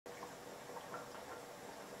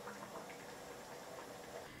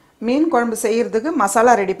மீன் குழம்பு செய்யிறதுக்கு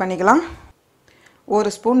மசாலா ரெடி பண்ணிக்கலாம். 1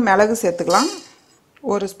 ஸ்பூன் மிளகு சேர்த்துக்கலாம்,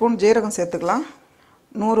 1 ஸ்பூன் ஜீரகம் சேர்த்துக்கலாம்,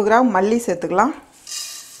 100 கிராம் மல்லி சேர்த்துக்கலாம்,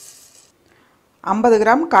 50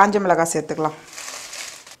 கிராம் காஞ்ச மிளகாய் சேர்த்துக்கலாம்.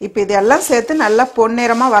 இப்போ இதெல்லாம் சேர்த்து நல்லா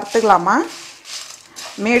பொன்னிறமாக வறுத்துக்கலாமா.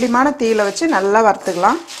 மீடியமான தீயில வச்சு நல்லா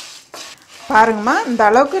வறுத்துக்கலாம். பாருங்கம்மா, இந்த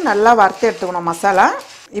அளவுக்கு நல்லா வறுத்து எடுத்துக்கணும் மசாலா.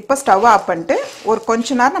 இப்போ ஸ்டவ் ஆஃப் பண்ணிட்டு ஒரு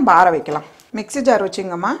கொஞ்ச நேரம் நம்ம ஆற வைக்கலாம். Mixie jar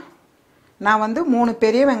வச்சுங்கம்மா. நான் வந்து 3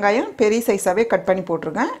 பெரிய வெங்காயம் பெரிய சைஸாகவே கட் பண்ணி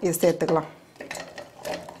போட்டிருக்கேன். இது சேர்த்துக்கலாம்.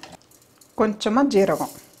 கொஞ்சமாக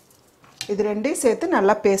ஜீரகம், இது ரெண்டையும் சேர்த்து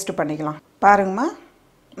நல்லா பேஸ்ட்டு பண்ணிக்கலாம். பாருங்கம்மா,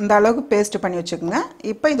 இந்த அளவுக்கு பேஸ்ட்டு பண்ணி வச்சுக்கோங்க.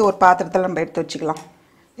 இப்போ இது ஒரு பாத்திரத்தில் நம்ம எடுத்து வச்சுக்கலாம்.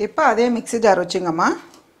 இப்போ அதே மிக்ஸி ஜார் வச்சுங்கம்மா.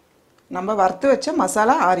 நம்ம வறுத்து வச்ச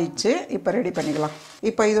மசாலா ஆறிச்சு. இப்போ ரெடி பண்ணிக்கலாம்.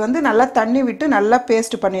 இப்போ இது வந்து நல்லா தண்ணி விட்டு நல்லா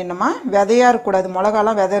பேஸ்ட் பண்ணிடணுமா. விதையாக இருக்கக்கூடாது,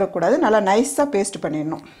 மிளகாலாம் விதை இருக்கக்கூடாது, நல்லா நைஸாக பேஸ்ட்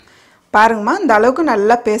பண்ணிடணும். பாருங்கம்மா, இந்த அளவுக்கு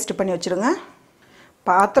நல்லா பேஸ்ட் பண்ணி வச்சுருங்க.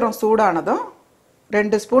 பாத்திரம் சூடானதும்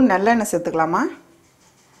 2 ஸ்பூன் நல்லெண்ணெய் சேர்த்துக்கலாமா.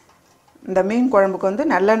 இந்த மீன் குழம்புக்கு வந்து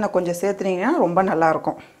நல்லெண்ணெய் கொஞ்சம் சேர்த்துனீங்கன்னா ரொம்ப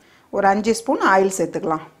நல்லாயிருக்கும். ஒரு 5 ஸ்பூன் ஆயில்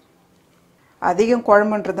சேர்த்துக்கலாம். அதிகம்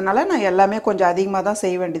குழம்புன்றதுனால நான் எல்லாமே கொஞ்சம் அதிகமாக தான்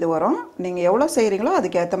செய்ய வேண்டியது வரும். நீங்கள் எவ்வளோ செய்கிறீங்களோ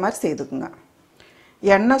அதுக்கேற்ற மாதிரி செய்துக்குங்க.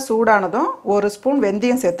 எண்ணெய் சூடானதும் 1 ஸ்பூன்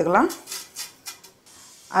வெந்தயம் சேர்த்துக்கலாம்.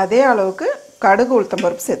 அதே அளவுக்கு கடுகு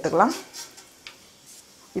உளுத்தம்பருப்பு சேர்த்துக்கலாம்.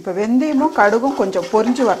 இப்போ வெந்தயமும் கடுகும் கொஞ்சம்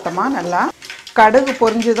பொரிஞ்சு வரட்டமா. நல்லா கடுகு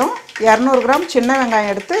பொரிஞ்சதும் 200 கிராம் சின்ன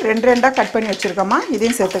வெங்காயம் எடுத்து 2 கட் பண்ணி வச்சுருக்கோமா,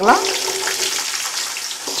 இதையும் சேர்த்துக்கலாம்.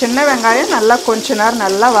 சின்ன வெங்காயம் நல்லா கொஞ்ச நேரம்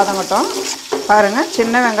நல்லா வதங்கட்டும். பாருங்கள்,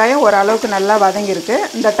 சின்ன வெங்காயம் ஓரளவுக்கு நல்லா வதங்கியிருக்கு.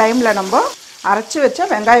 இந்த டைமில் நம்ம அரைச்சி வச்ச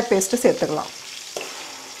வெங்காய பேஸ்ட்டு சேர்த்துக்கலாம்.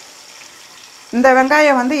 இந்த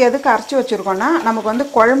வெங்காயம் வந்து எதுக்கு அரைச்சி வச்சுருக்கோன்னா, நமக்கு வந்து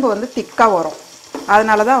குழம்பு வந்து திக்காக வரும்.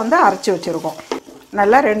 அதனால தான் வந்து அரைச்சி வச்சுருக்கோம்.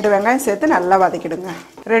 நல்லா 2 வெங்காயம் சேர்த்து நல்லா வதக்கிடுங்க.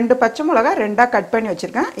 2 பச்சை மிளகாய் 2 கட் பண்ணி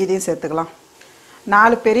வச்சுருக்கேன், இதையும் சேர்த்துக்கலாம்.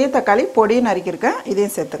 4 பெரிய தக்காளி பொடியை நறுக்கியிருக்கேன்,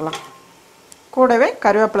 இதையும் சேர்த்துக்கலாம். கூடவே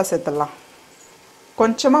கருவேப்பிலை சேர்த்துடலாம்.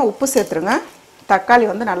 கொஞ்சமாக உப்பு சேர்த்துருங்க. தக்காளி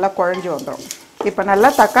வந்து நல்லா குழஞ்சி வந்துடும். இப்போ நல்லா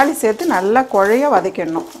தக்காளி சேர்த்து நல்லா குழைய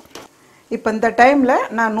வதக்கிடணும். இப்போ இந்த டைமில்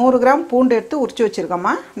நான் 100 கிராம் பூண்டு எடுத்து உரித்து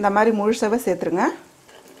வச்சுருக்கேம்மா. இந்த மாதிரி முழுசாகவே சேர்த்துருங்க.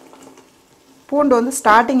 பூண்டு வந்து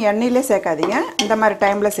ஸ்டார்டிங் எண்ணெயிலே சேர்க்காதீங்க, இந்த மாதிரி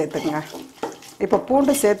டைமில் சேர்த்துக்குங்க. இப்போ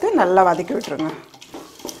பூண்டு சேர்த்து நல்லா வதக்கி விட்டுருங்க.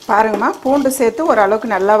 பாருங்கம்மா, பூண்டு சேர்த்து ஓரளவுக்கு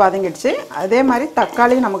நல்லா வதங்கிடுச்சு. அதே மாதிரி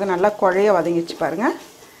தக்காளியும் நமக்கு நல்லா குழைய வதங்கிடுச்சு பாருங்கள்.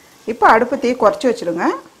 இப்போ அடுப்பு தீ குறைச்சி வச்சுடுங்க.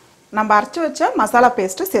 நம்ம அரைச்சி வச்ச மசாலா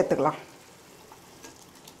பேஸ்ட்டு சேர்த்துக்கலாம்.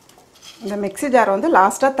 இந்த மிக்ஸி ஜார் வந்து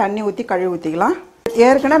லாஸ்ட்டாக தண்ணி ஊற்றி கழுவி ஊற்றிக்கலாம்.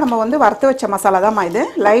 ஏற்கனவே நம்ம வந்து வறுத்து வச்ச மசாலா தான்மா, இது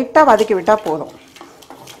லைட்டாக வதக்கி விட்டால் போதும்.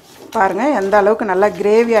 பாருங்கள், எந்த அளவுக்கு நல்லா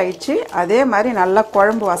கிரேவி ஆயிடுச்சு. அதே மாதிரி நல்லா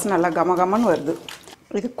குழம்பு வாசம் நல்லா கமகமன்னு வருது.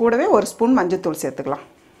 இது கூடவே 1 ஸ்பூன் மஞ்சள்தூள் சேர்த்துக்கலாம்.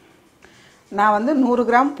 நான் வந்து 100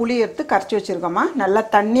 கிராம் புளி எடுத்து கரைச்சி வச்சுருக்கோம்மா. நல்லா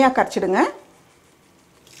தண்ணியாக கரைச்சிடுங்க.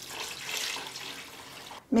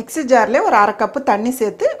 மிக்ஸி ஜார்லேயே ஒரு 1/2 கப்பு தண்ணி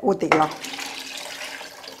சேர்த்து ஊற்றிக்கலாம்.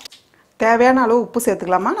 தேவையான அளவு உப்பு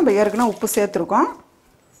சேர்த்துக்கலாமா. நம்ம ஏற்கனவே உப்பு சேர்த்துருக்கோம்.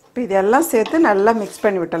 இப்போ இதெல்லாம் சேர்த்து நல்லா மிக்ஸ்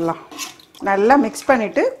பண்ணி விட்டுடலாம். நல்லா மிக்ஸ்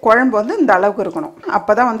பண்ணிவிட்டு குழம்பு வந்து இந்த அளவுக்கு இருக்கணும்.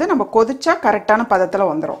 அப்போ தான் வந்து நம்ம கொதிச்சா கரெக்டான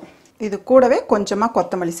பதத்தில் வந்துடும். இது கூடவே கொஞ்சமாக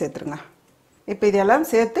கொத்தமல்லி சேர்த்துருங்க. இப்போ இதெல்லாம்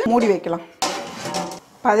சேர்த்து மூடி வைக்கலாம்.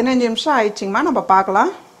 15 நிமிஷம் ஆயிடுச்சிங்கம்மா. நம்ம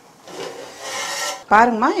பார்க்கலாம்.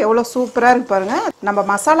 பாருங்கம்மா, எவ்வளோ சூப்பராக இருக்குது பாருங்கள். நம்ம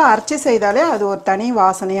மசாலா அரைச்சி செய்தாலே அது ஒரு தனி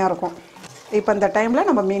வாசனையாக இருக்கும். இப்போ இந்த டைமில்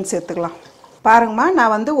நம்ம மீன் சேர்த்துக்கலாம். பாருங்கம்மா,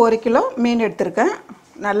 நான் வந்து 1 கிலோ மீன் எடுத்திருக்கேன்.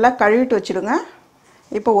 நல்லா கழுவிட்டு வச்சுடுங்க.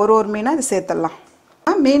 இப்போ ஒரு மீனாக அது சேர்த்துடலாம்.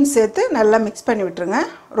 மீன் சேர்த்து நல்லா மிக்ஸ் பண்ணி விட்டுருங்க.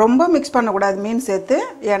 ரொம்ப மிக்ஸ் பண்ணக்கூடாது மீன் சேர்த்து,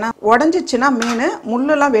 ஏன்னா உடஞ்சிச்சின்னா மீன்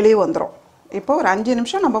முள்ளெல்லாம் வெளியே வந்துடும். இப்போ ஒரு 5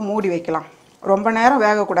 நிமிஷம் நம்ம மூடி வைக்கலாம். ரொம்ப நேரம்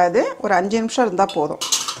வேகக்கூடாது, ஒரு 5 நிமிஷம் இருந்தால் போதும்.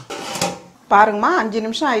 பாருங்கம்மா, 5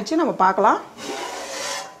 நிமிஷம் ஆயிடுச்சு. நம்ம பார்க்கலாம்.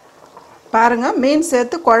 பாருங்கள், மீன்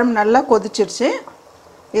சேர்த்து குழம்பு நல்லா கொதிச்சிருச்சு.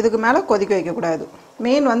 இதுக்கு மேலே கொதிக்க வைக்கக்கூடாது.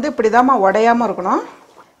 மீன் வந்து இப்படி தான்மா உடையாமல் இருக்கணும்.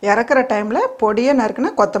 இறக்குற டைமில் பொடியை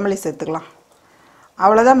நறுக்குன்னா கொத்தமல்லி சேர்த்துக்கலாம்.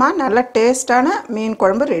 அவ்வளோதாம்மா, நல்ல டேஸ்ட்டான மீன்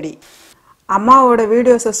குழம்பு ரெடி. அம்மாவோட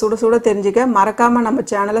வீடியோஸை சுட சுட தெரிஞ்சுக்க மறக்காமல் நம்ம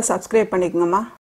சேனலை சப்ஸ்கிரைப் பண்ணிக்கோங்கம்மா.